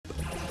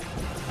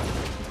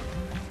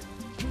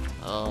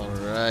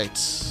Alright.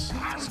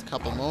 There's a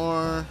couple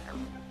more.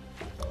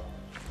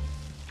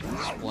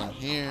 There's one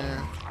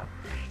here.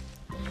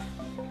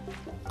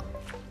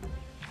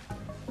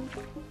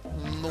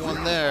 And the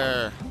one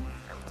there.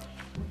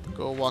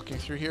 Go walking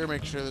through here,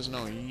 make sure there's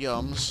no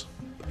yums.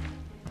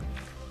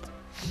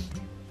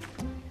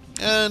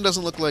 And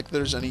doesn't look like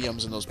there's any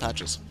yums in those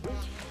patches.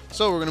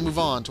 So we're going to move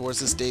on towards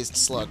this dazed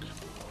slug.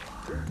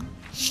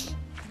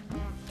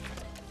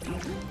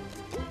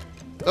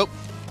 Oh!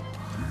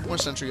 More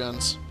sentry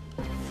guns.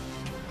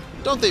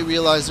 Don't they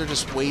realize they're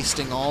just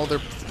wasting all their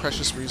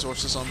precious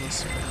resources on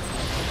this?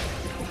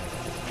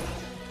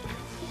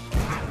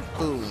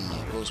 Boom.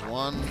 Goes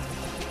one.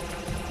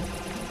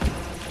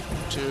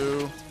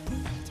 Two.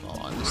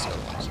 Oh, I missed the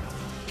other ones.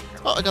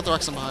 Oh, I got the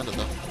Wrexham behind it,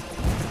 though.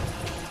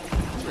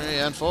 3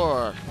 and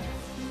 4.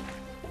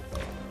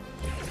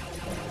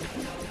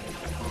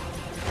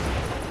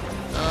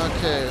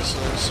 Okay, so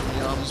there's some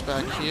yums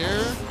back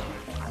here.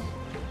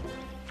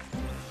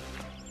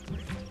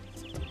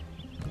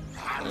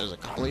 There's a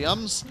couple of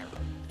yums.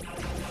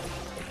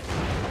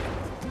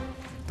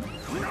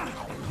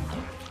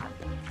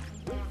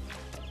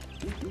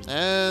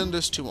 And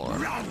there's 2 more.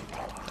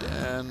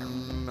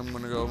 And I'm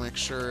gonna go make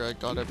sure I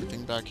got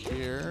everything back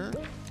here.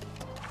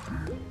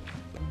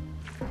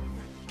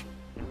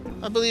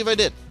 I believe I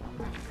did.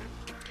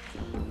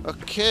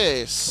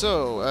 Okay,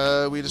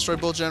 so we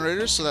destroyed both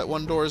generators, so that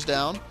one door is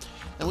down.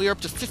 And we are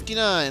up to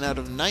 59 out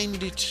of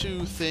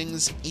 92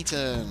 things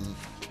eaten.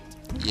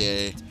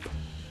 Yay.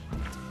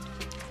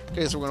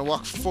 Okay, so we're going to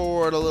walk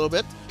forward a little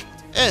bit.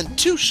 And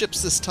 2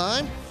 ships this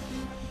time.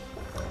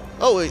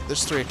 Oh, wait,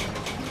 there's 3.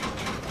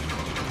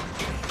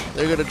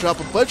 They're going to drop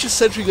a bunch of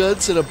sentry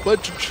guns and a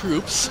bunch of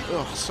troops.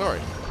 Oh,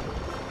 sorry.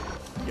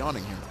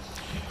 Yawning here.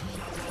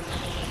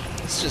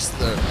 It's just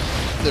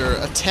their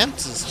attempt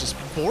is just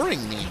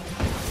boring me.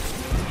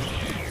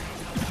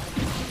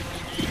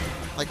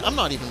 Like, I'm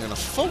not even going to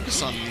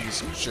focus on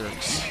these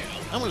jerks.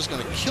 I'm just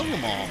going to kill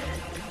them all.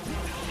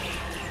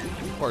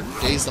 Or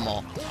daze them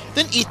all.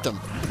 Then eat them.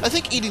 I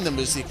think eating them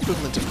is the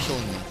equivalent of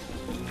killing them.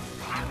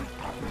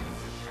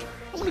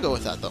 I'm going to go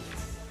with that, though.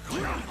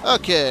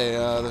 Okay,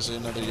 there's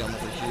another yum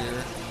over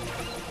here.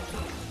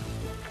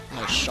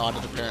 I shot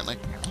it, apparently.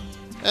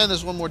 And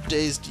there's one more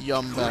dazed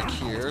yum back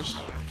here.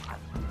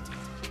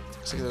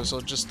 Looks like there's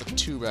just the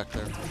 2 back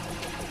there.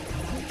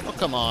 Oh,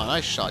 come on. I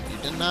shot you,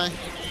 didn't I?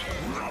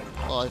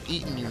 Well, I've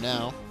eaten you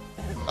now.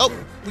 Oh,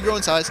 we grow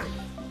in size.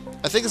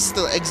 I think this is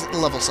the exit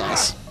level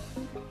size.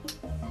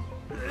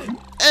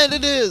 And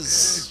it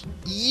is!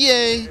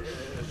 Yay!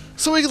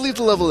 So we can leave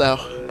the level now.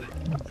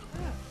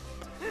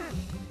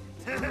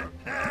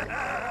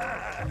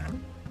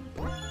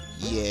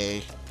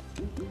 Yay.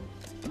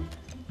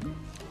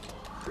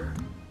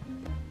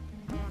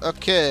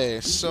 Okay,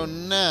 so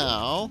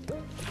now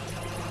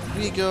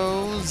we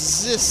go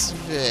this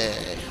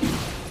way.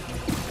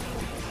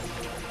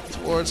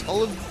 Towards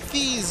all of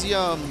these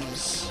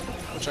yums,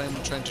 which I am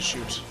trying to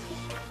shoot.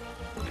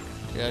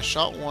 Okay, I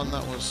shot one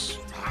that was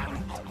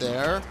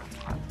there.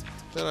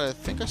 Then I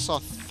think I saw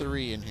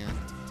 3 in here.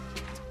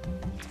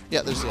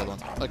 Yeah, there's the other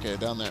one. Okay,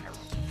 down there.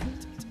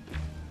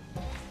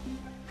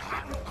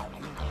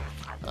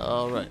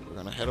 Alright, we're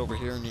gonna head over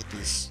here and eat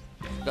these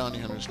bounty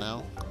hunters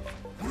now.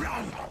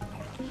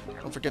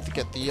 Don't forget to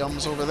get the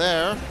yums over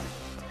there.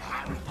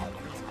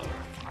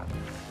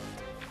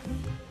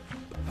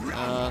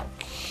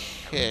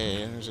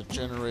 Okay, there's a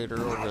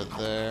generator over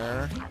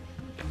there.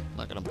 I'm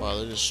not gonna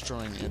bother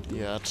destroying it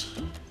yet.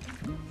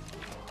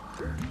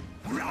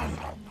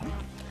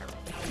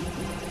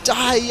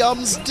 Die,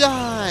 yums,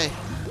 die!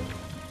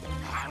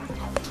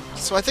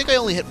 So I think I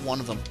only hit one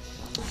of them.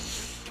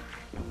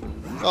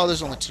 Oh,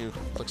 there's only 2,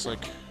 looks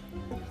like.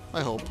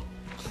 I hope.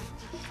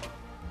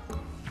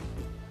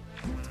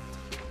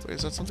 Wait,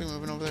 is that something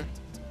moving over there?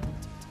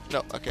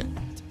 No, okay.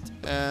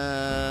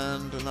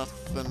 And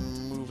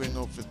nothing moving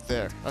over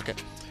there. Okay.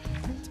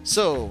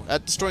 So,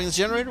 at destroying this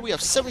generator, we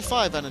have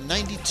 75 out of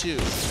 92.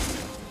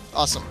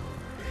 Awesome.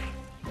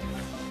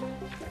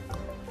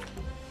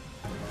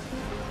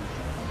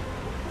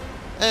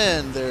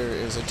 And there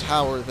is a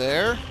tower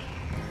there,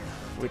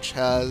 which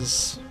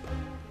has,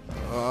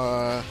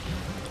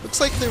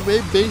 looks like their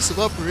main base of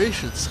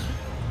operations.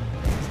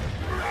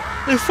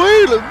 They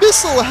fired a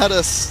missile at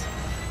us!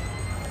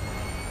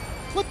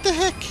 What the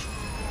heck?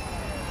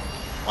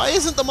 Why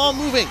isn't the mom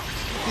moving?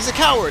 He's a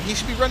coward, he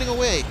should be running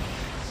away.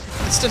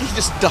 Instead he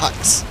just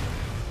ducks.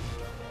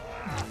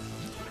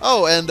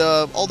 Oh, and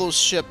all those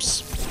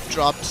ships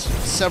dropped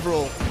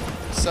several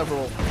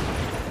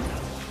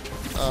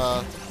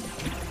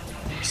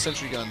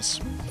sentry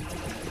guns.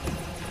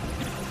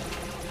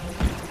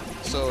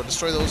 So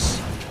destroy those.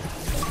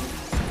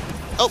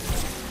 Oh,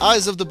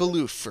 Eyes of the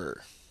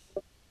Beloofer.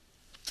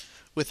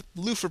 With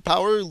Beloofer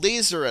power,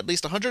 laser at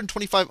least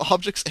 125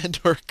 objects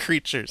and/or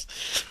creatures.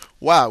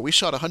 Wow, we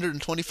shot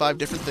 125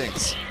 different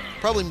things.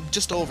 Probably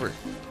just over.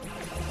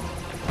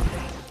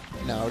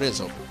 No, it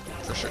is over,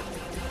 for sure.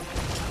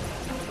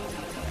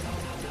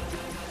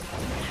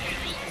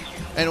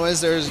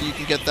 Anyways, you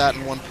can get that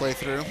in one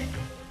playthrough.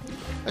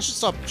 I should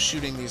stop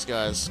shooting these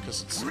guys,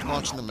 because it's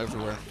launching them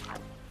everywhere.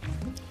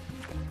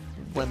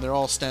 When they're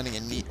all standing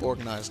in neat,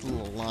 organized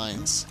little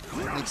lines.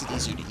 It makes it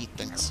easier to eat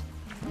things.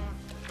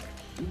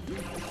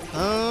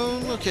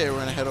 Okay, we're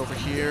gonna head over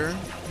here.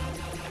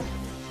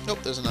 Nope,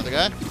 there's another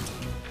guy.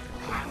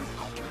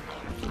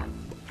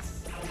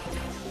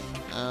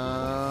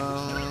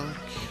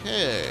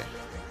 Okay.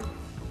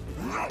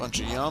 Bunch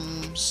of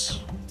yums.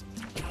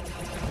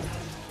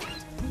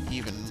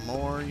 Even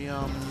more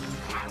yum.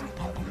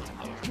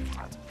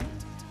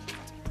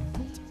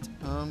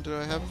 Do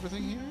I have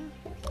everything here?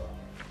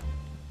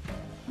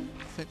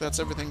 I think that's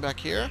everything back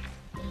here.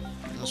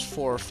 There's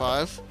 4 or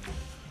 5.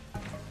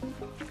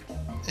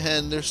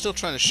 And they're still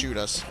trying to shoot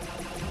us.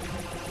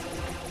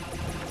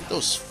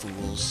 Those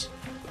fools.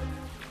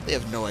 They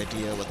have no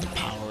idea what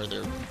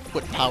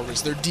what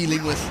powers they're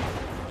dealing with.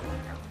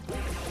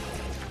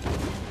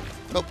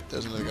 Oh,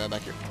 there's another guy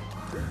back here.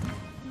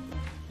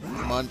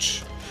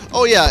 Munch.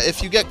 Oh yeah,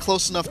 if you get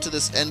close enough to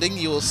this ending,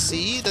 you will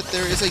see that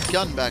there is a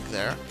gun back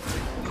there.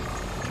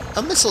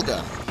 A missile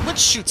gun, which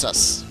shoots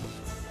us.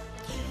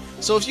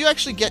 So if you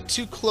actually get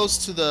too close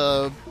to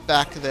the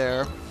back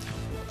there,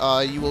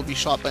 you will be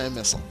shot by a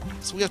missile.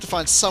 So we have to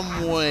find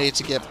some way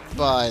to get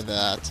by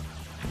that.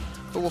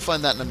 But we'll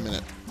find that in a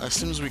minute, as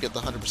soon as we get the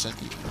 100%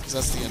 even, because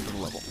that's the end of the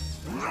level.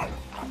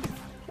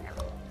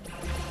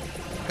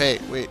 Hey,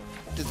 wait.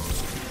 Did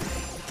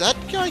that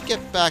guy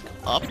get back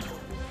up?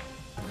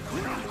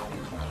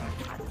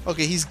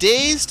 Okay, he's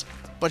dazed,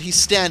 but he's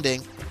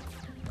standing,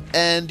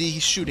 and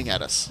he's shooting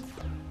at us.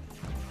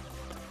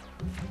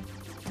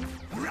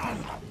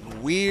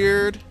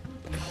 Weird.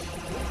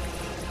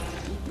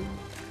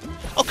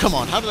 Oh, come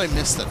on. How did I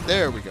miss that?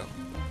 There we go.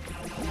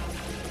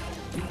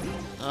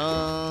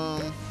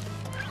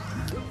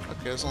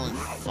 Okay, there's only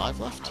 5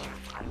 left?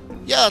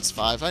 Yeah, that's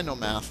 5. I know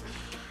math.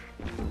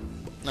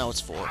 Now it's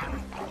 4.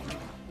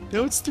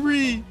 No, it's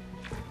 3.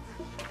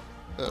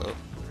 Uh-oh.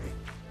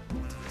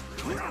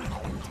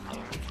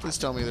 Please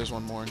tell me there's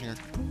one more in here.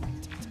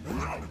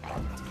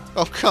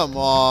 Oh, come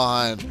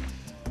on.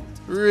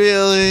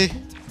 Really?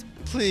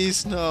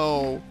 Please,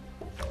 no.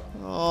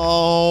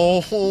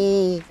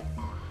 Oh.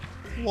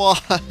 Why?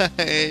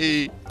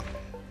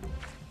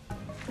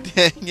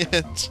 Dang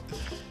it.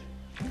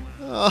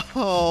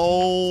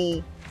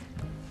 Oh.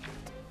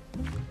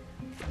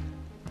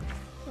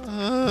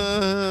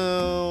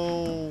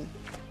 Oh.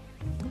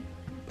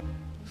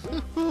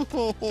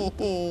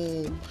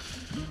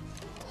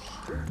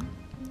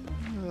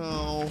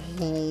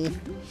 Oh.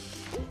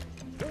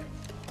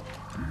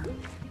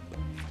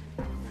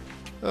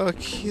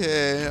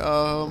 Okay,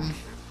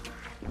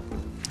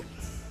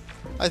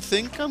 I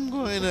think I'm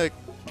going to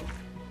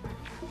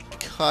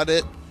cut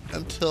it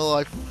until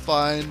I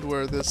find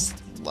where this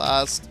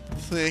last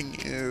thing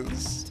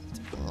is.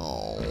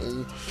 Oh.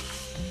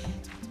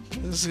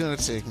 This is going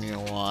to take me a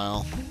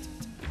while.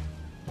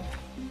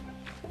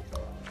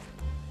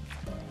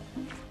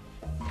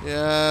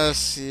 Yeah,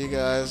 see you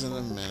guys in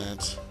a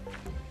minute.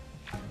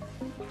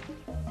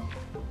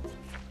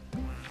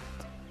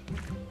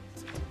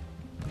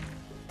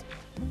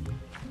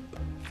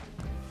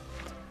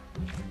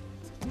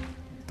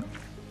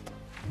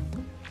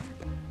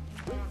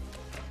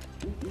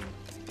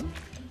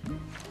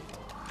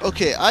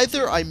 Okay,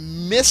 either I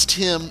missed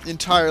him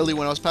entirely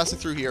when I was passing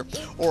through here,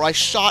 or I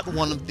shot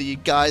one of the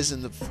guys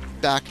in the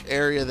back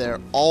area there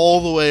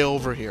all the way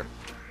over here.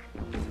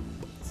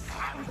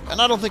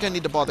 And I don't think I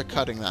need to bother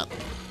cutting that.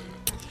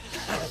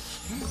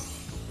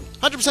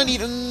 100%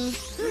 eaten!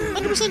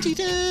 100%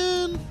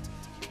 eaten!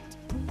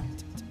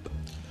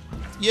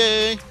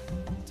 Yay!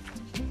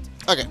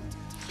 Okay,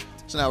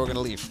 so now we're gonna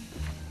leave.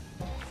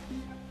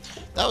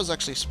 That was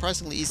actually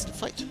surprisingly easy to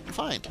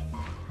find.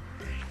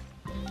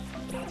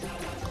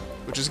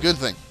 Which is a good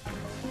thing.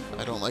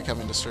 I don't like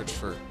having to search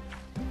for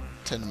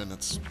 10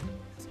 minutes.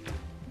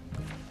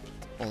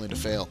 Only to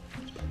fail.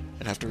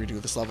 And have to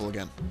redo this level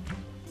again.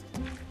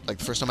 Like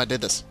the first time I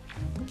did this.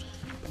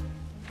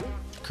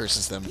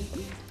 Curses them.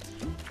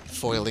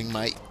 Foiling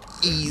my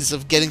ease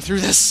of getting through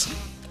this.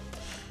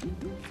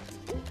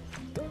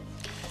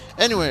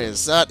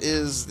 Anyways, that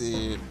is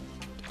the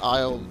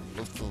Isle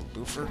of the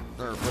Loofer,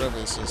 or whatever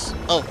this is.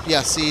 Oh,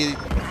 yeah, see...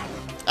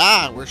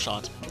 Ah, we're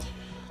shot.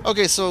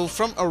 Okay, so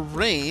from a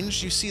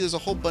range, you see there's a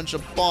whole bunch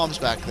of bombs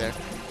back there.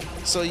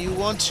 So you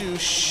want to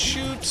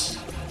shoot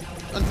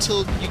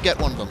until you get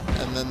one of them,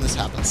 and then this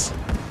happens.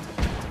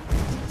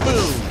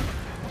 Boom!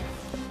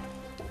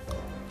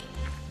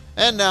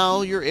 And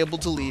now you're able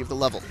to leave the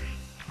level.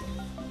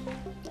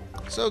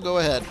 So go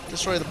ahead,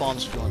 destroy the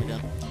bombs if you want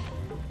again.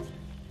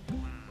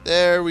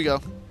 There we go.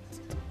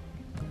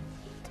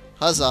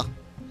 Huzzah.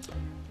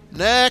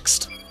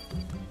 Next!